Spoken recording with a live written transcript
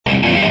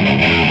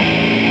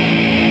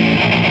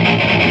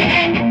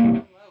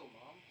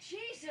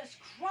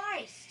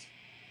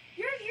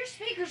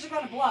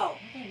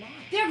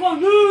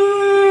going,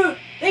 "Ooh."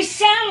 They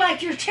sound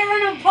like you're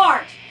tearing them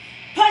apart.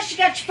 Plus, you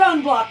got your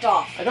phone blocked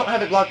off. I don't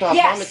have it blocked off,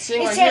 Yes, Mom. It's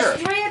sitting it right says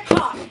here. 3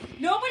 o'clock.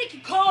 Nobody can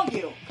call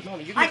you.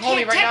 Mom, you I can call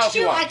me can't right now text if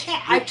you you. want. I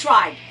can't. I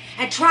tried.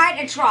 And tried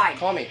and tried.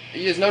 Call me.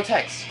 There's no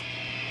text.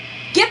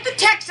 Get the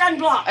text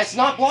unblocked. It's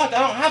not blocked. I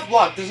don't have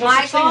blocked. There's no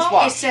such thing as Michael, it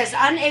blocked. says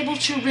unable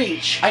to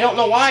reach. I don't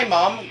know why,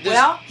 Mom.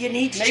 Well, you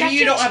need to maybe check you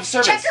your, don't have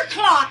service. Check your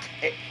clock.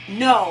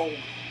 No,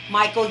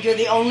 Michael, you're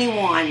the only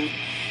one.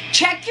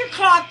 Check your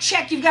clock.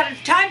 Check. You've got a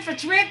time for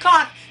 3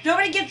 o'clock.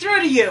 Nobody get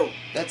through to you.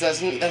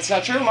 That's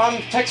not true,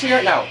 Mom. Text me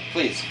right now,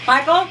 please.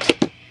 Michael,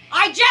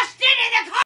 I just did it in the car.